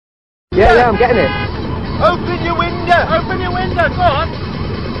Yeah, I'm getting it. Open your window! Open your window, go on!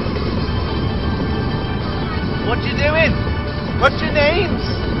 What you doing? What's your names?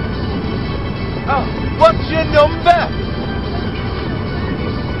 Oh, what's your number?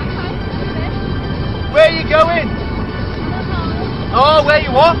 Where you going? Oh, where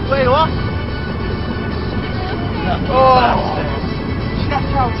you off? Where you off? Oh, check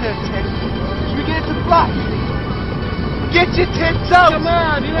out her tits. Should we get it to black? Get your tits out! Come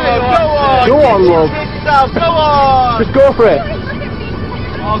on, you know go on! Go on, love. Get your tits out, go on! Just go for it.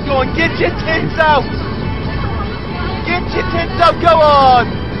 Oh, go on, get your tits out! Get your tits out, go on!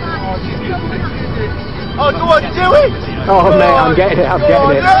 Oh, go on, do it! Oh, mate, I'm getting it, I'm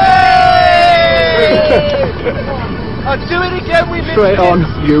getting it. Oh, do it again, we missed it! Straight on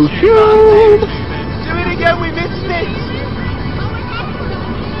YouTube! Do it again, we missed it!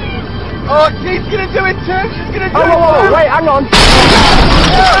 Oh, she's gonna do it too! She's gonna do it too! Oh, wait, hang on!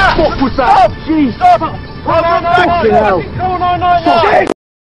 Yeah. What the fuck was that? Stop! Jeez! Stop! Oh, no, Fucking hell! No, no, no, no!